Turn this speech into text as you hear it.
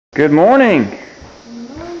Good morning. Good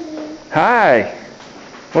morning. Hi.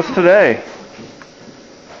 What's today?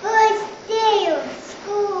 First day of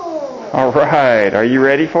school. All right. Are you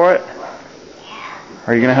ready for it? Yeah.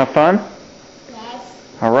 Are you going to have fun? Yes.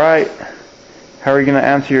 All right. How are you going to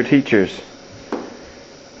answer your teachers?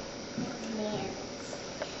 Yes.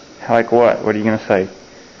 Like what? What are you going to say?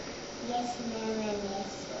 Yes, ma'am, and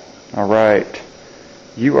yes, sir. All right.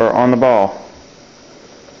 You are on the ball.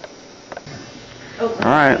 All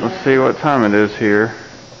right. Let's see what time it is here.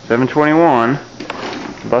 7:21.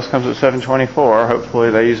 The bus comes at 7:24.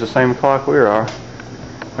 Hopefully they use the same clock we are.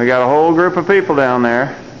 We got a whole group of people down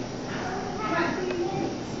there.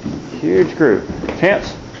 Huge group.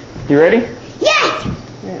 Chance, you ready? Yes!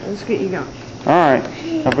 Yeah, let's get you going. All right.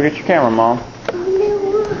 Don't forget your camera, Mom.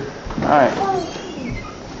 All right.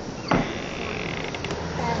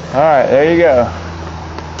 All right, there you go.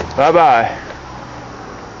 Bye-bye.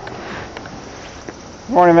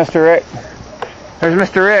 Morning, Mr. Rick. There's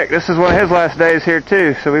Mr. Rick. This is one of his last days here,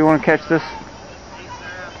 too, so we want to catch this.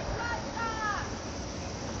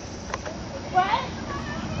 What?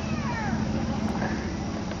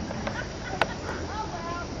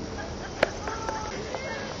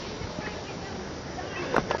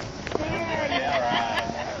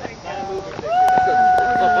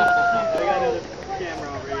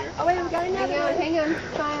 Oh wait, we got another one. Hang on.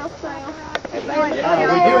 Smile. We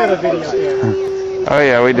do have a video here. Oh,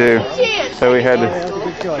 yeah, we do. So we had to... That's a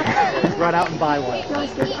good choice. Run out and buy one.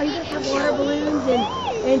 Josh goes, are you going to have water balloons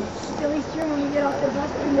and silly string when you get off the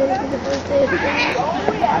bus and then it's the first day of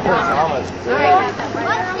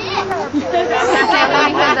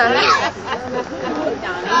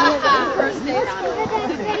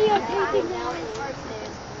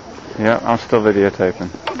Yeah, I'm still videotaping.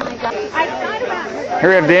 Here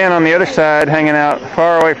we have Dan on the other side, hanging out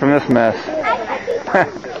far away from this mess.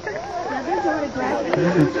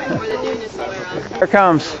 Here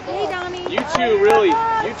comes. You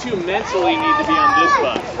two mentally need to be on this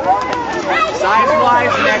bus.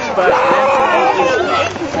 Size-wise, next bus.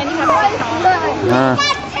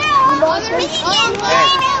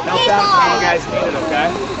 Help out if you guys need it, okay?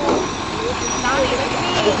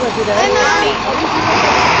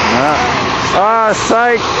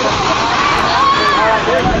 Psych.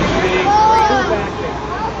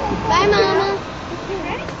 Bye, Mama.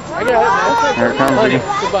 I got it. Here it comes Buddy, again.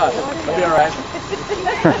 it's the bus. I'll be alright.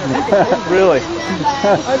 Really?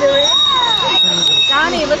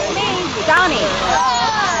 Johnny, look at me. Johnny.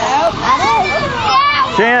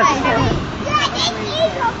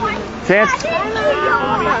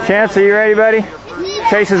 Chance, are you ready, buddy?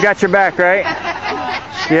 Chase has got your back, right?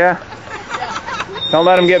 Yeah? Don't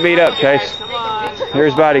let him get beat up, Chase.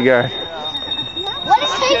 Here's bodyguard. What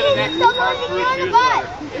is taking so long to get on the bus?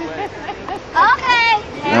 Okay.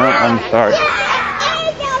 No, I'm sorry.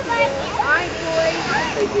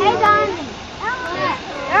 Hey, Donnie.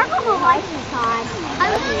 There comes a license time.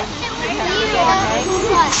 I'm going to sit with you.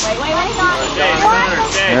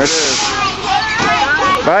 There it is.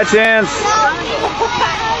 Bye, Chance.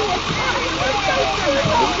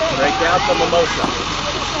 Break out the mimosa.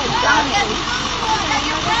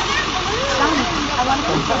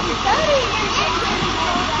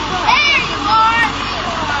 There you are.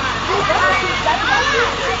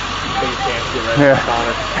 Yeah.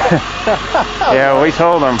 Yeah, we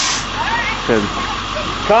told him. Said,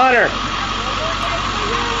 Connor!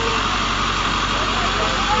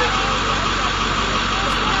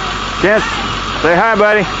 Chance, say hi,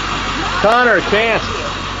 buddy. Connor, Chance!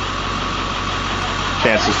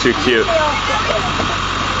 Chance is too cute.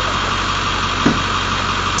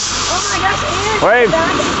 Wave.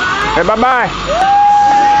 Hey, bye-bye.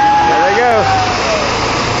 There they go.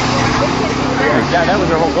 Yeah, that was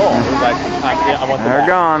their whole goal. It was like, I want them They're back.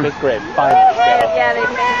 gone. Fifth grade, finally. Yeah,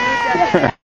 they